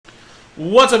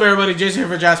What's up, everybody? Jason here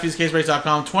for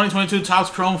JaspysCaseBreaks.com. 2022 Topps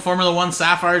Chrome Formula 1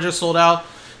 Sapphire just sold out.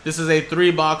 This is a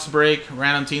 3-box break.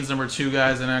 Random teams number 2,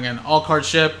 guys. And again, all card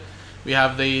ship. We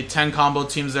have the 10 combo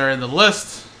teams there in the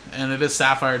list. And it is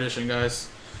Sapphire Edition, guys.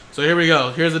 So here we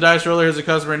go. Here's the dice roller. Here's the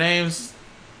customer names.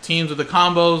 Teams with the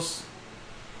combos.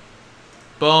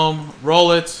 Boom.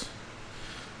 Roll it.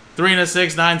 3 and a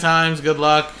 6, 9 times. Good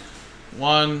luck.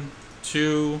 1,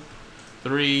 2,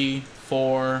 3,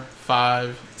 4,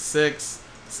 5, 6,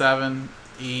 7,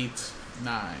 8,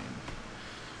 9.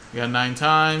 We got 9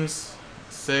 times.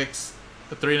 6,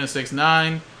 3 and a 6,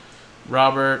 9.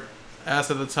 Robert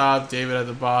S at the top, David at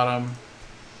the bottom.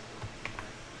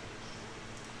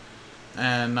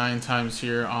 And 9 times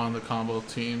here on the combo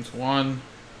teams. 1,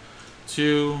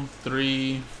 2,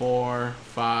 3, 4,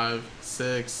 5,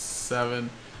 6, 7,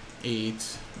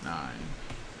 8, 9.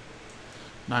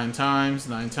 9 times,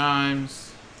 9 times.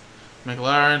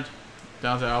 McLaren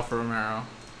down to Alfa Romero.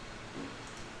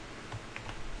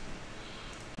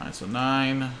 Alright, so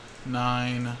 9,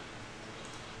 9.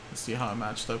 Let's see how it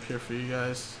matched up here for you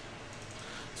guys.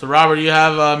 So Robert, you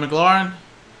have McLaren,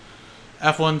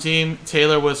 F1 team.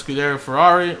 Taylor with Scuderia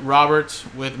Ferrari. Robert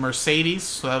with Mercedes,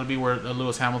 so that'll be where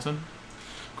Lewis Hamilton.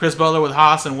 Chris Butler with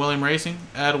Haas and William Racing.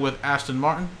 Ed with Aston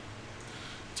Martin.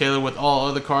 Taylor with all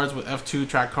other cards with F2,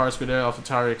 track cars, Scuderia,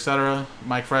 AlphaTauri, etc.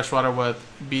 Mike Freshwater with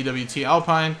BWT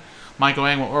Alpine. Michael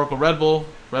Ang with Oracle Red Bull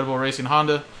Racing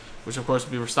Honda, which of course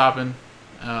would be Verstappen,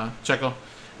 Checo,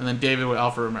 and then David with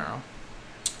Alfa Romero.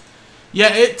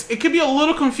 Yeah, it could be a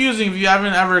little confusing if you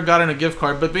haven't ever gotten a gift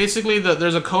card, but basically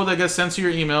there's a code that gets sent to your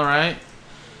email, right?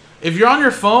 If you're on your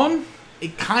phone,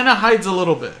 it kind of hides a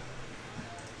little bit,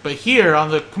 but here on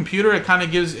the computer, it kind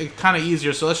of gives it kind of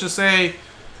easier. So let's just say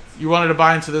you wanted to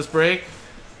buy into this break,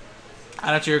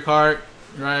 add it to your cart,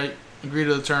 right? Agree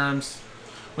to the terms.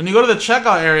 When you go to the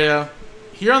checkout area,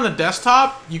 here on the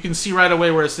desktop, you can see right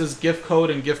away where it says gift code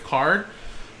and gift card.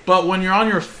 But when you're on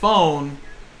your phone,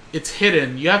 it's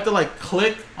hidden. You have to like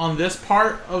click on this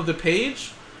part of the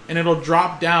page, and it'll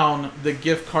drop down the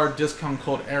gift card discount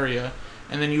code area,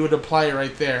 and then you would apply it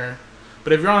right there.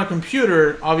 But if you're on a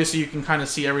computer, obviously you can kind of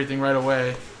see everything right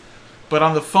away. But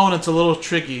on the phone, it's a little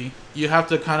tricky. You have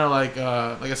to kind of like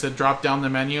I said, drop down the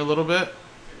menu a little bit.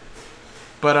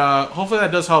 But hopefully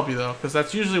that does help you, though, because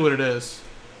that's usually what it is.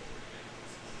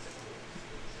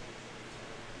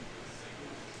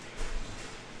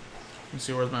 Let me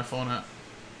see, where's my phone at?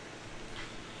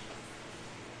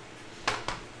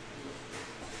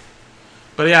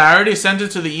 But yeah, I already sent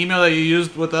it to the email that you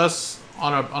used with us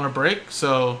on a break,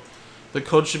 so the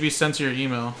code should be sent to your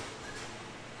email.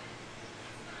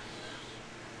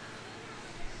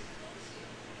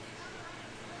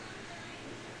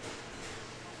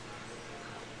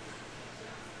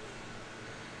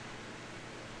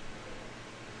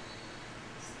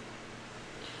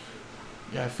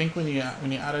 Yeah, I think when you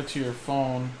add it to your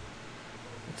phone,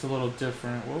 it's a little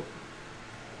different. Whoop.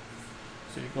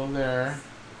 So you go there,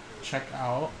 check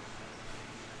out.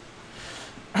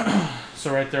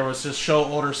 So right there was just show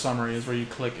order summary is where you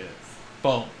click it.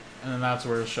 Boom. And then that's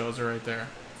where it shows it right there.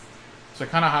 So it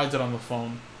kind of hides it on the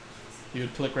phone. You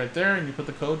would click right there and you put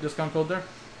the code, discount code there.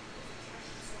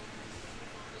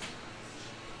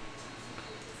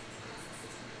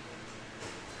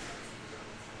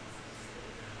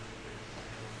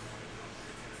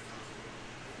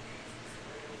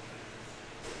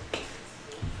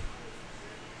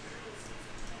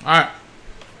 Alright.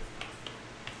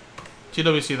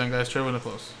 TWC then, guys. Trade window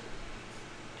close.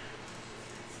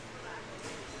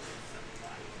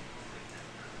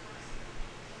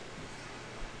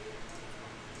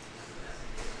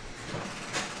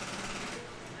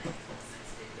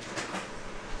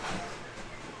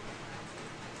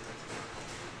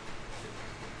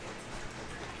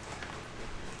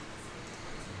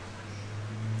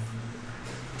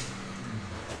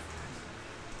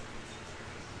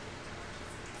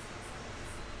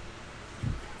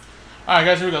 Alright,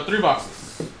 guys, here we go. 3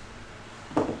 boxes.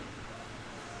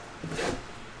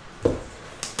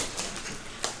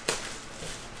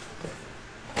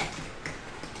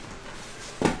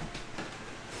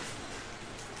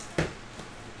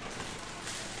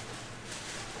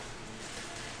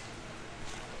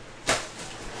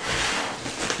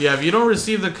 Yeah, if you don't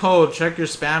receive the code, check your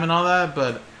spam and all that,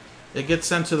 but it gets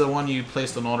sent to the one you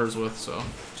placed the orders with, so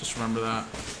just remember that.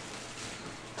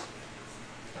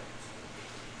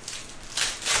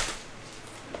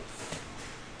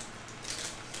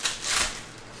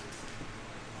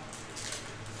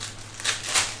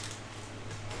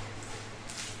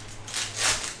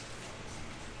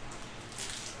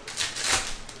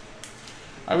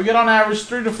 Alright, we get on average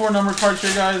 3 to 4 number cards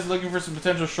here, guys. Looking for some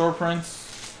potential short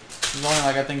prints. There's only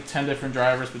like I think 10 different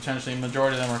drivers potentially.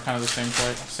 Majority of them are kind of the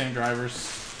same drivers,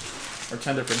 or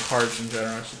 10 different cards in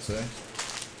general, I should say.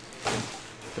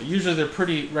 But usually they're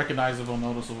pretty recognizable,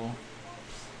 noticeable.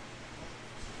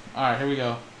 Alright, here we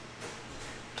go.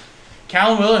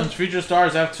 Callum Williams, Future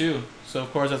Stars F2. So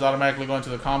of course that's automatically going to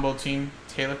the combo team.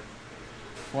 Taylor,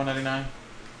 199.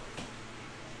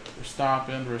 We're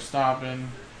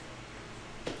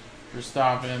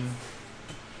stopping.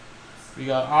 We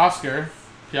got Oscar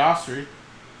Piastri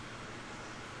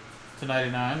to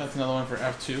 99. That's another one for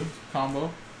F2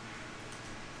 combo.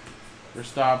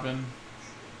 Verstappen.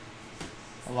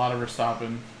 A lot of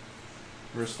Verstappen.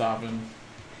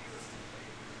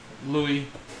 Louis.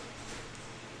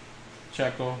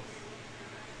 Checo.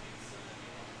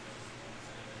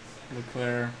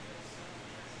 Leclerc.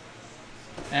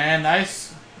 And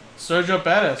nice Sergio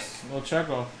Perez. Little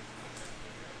Checo.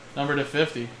 Number to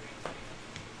 50.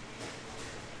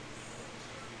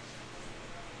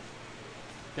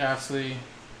 Gasly.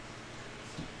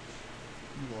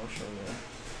 We'll show there.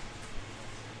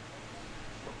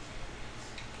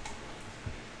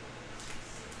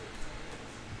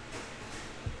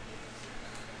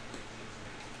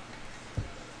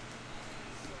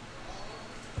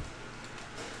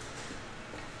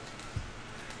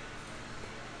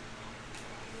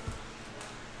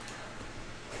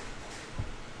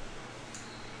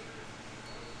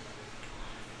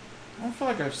 I don't feel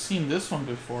like I've seen this one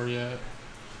before yet.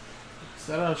 Is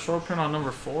that a short print on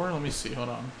number 4? Let me see. Hold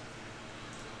on.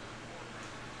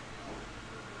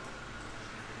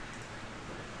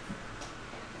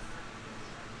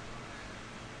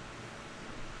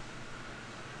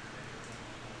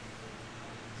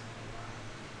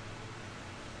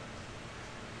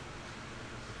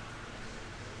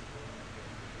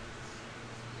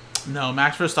 No,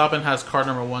 Max Verstappen has card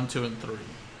number 1, 2, and 3.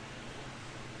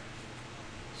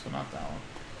 So not that one.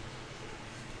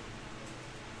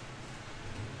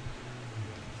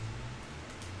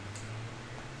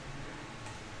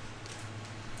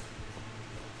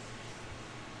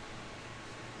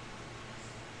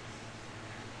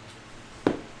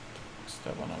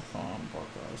 Esteban Ocon,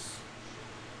 Bottas.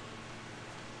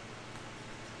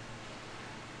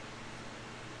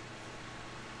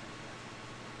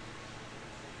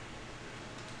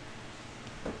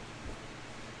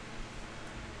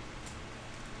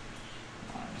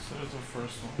 So there's the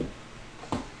first one.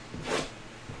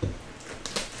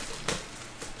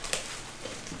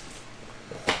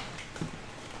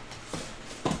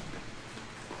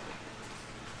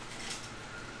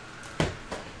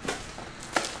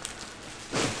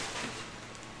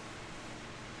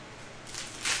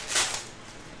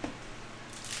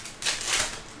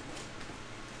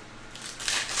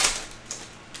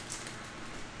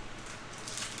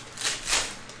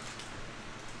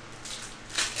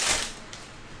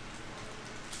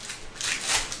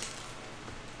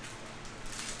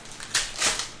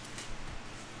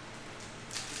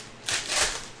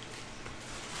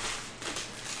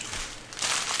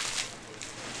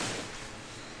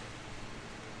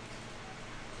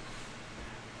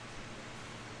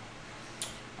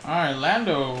 Alright,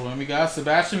 Lando, and we got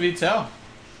Sebastian Vettel.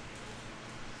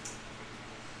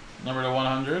 Number to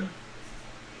 100.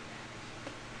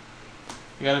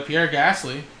 We got a Pierre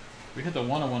Gasly. We hit the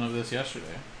 101 of this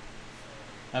yesterday.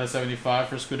 Out of 75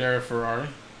 for Scuderia Ferrari.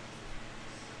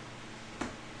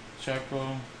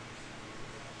 Checo.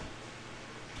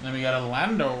 And then we got a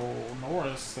Lando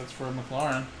Norris. That's for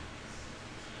McLaren.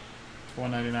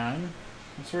 199.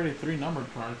 That's already 3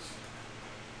 numbered cards.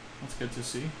 That's good to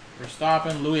see.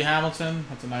 Verstappen, Louis Hamilton.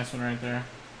 That's a nice one right there.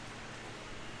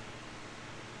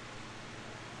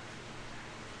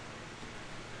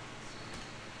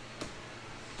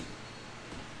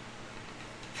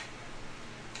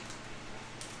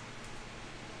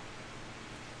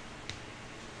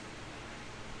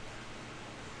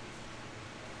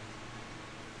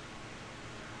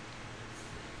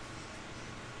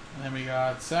 And then we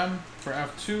got Sam for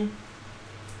F2.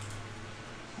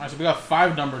 Alright, so we got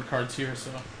 5 numbered cards here, so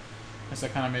I guess I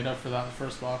kind of made up for that in the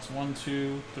first box. 1,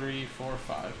 2, 3, 4,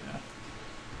 5, yeah.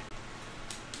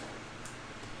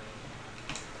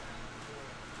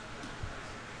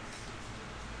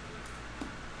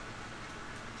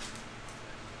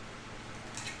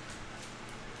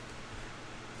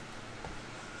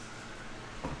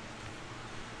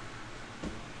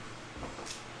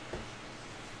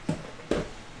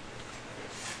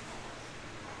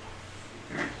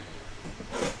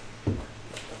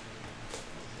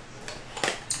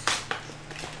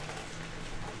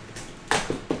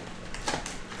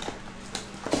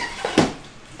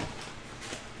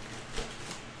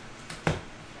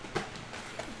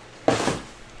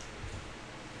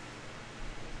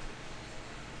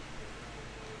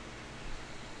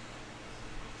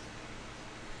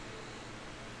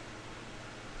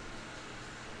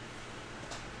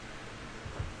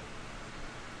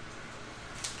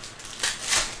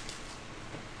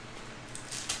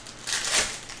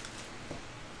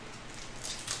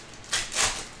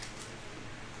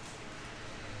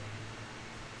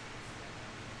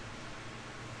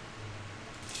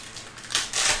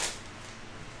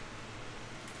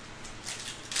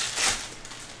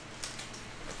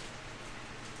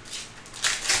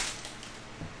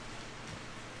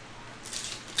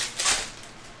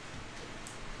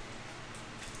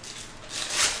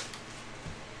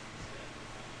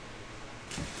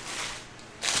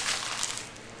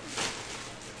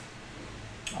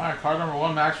 Alright, card number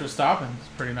 1, Max Verstappen. It's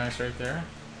pretty nice right there.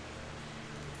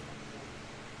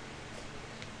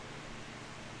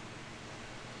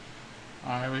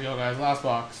 Alright, here we go, guys. Last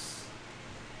box.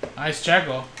 Nice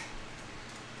Checo.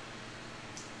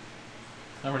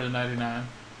 Number to 99.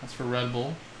 That's for Red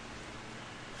Bull.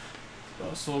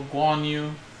 So Guan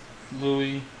Yu,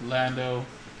 Louis, Lando,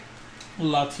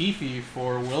 Latifi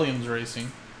for Williams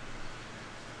Racing.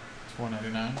 It's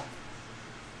 199.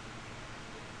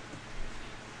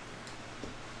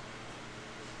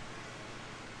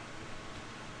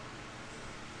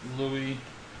 Louis,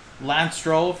 Lance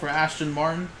Stroll for Aston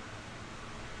Martin.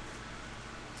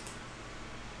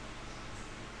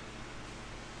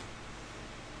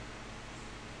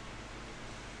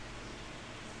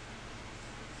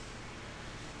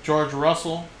 George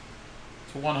Russell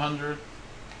to 100.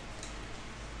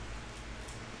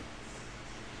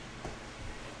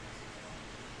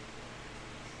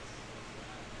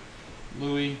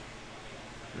 Louis,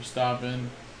 Verstappen,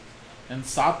 and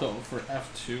Sato for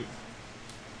F2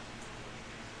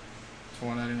 to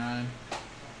 199.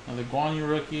 Another Guan Yu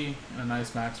rookie and a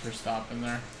nice Max Verstappen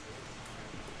there.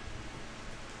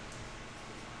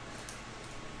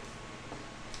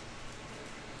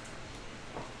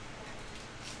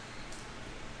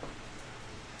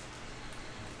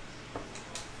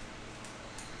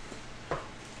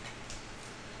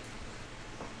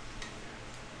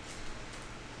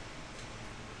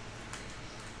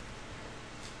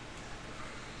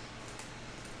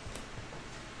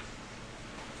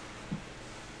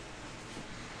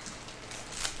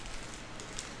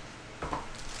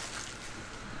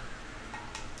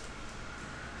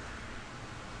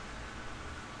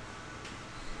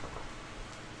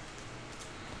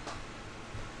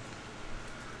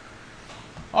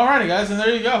 Alrighty, guys, and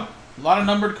there you go. A lot of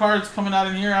numbered cards coming out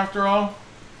in here after all.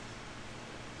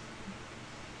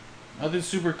 Nothing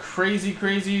super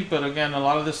crazy, but again, a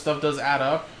lot of this stuff does add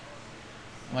up.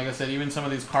 And like I said, even some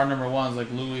of these card number 1s,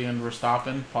 like Louis and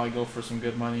Verstappen, probably go for some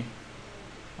good money.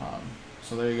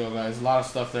 So there you go, guys. A lot of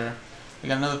stuff there. We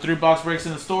got another 3 box breaks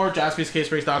in the store.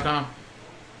 JaspysCaseBreaks.com.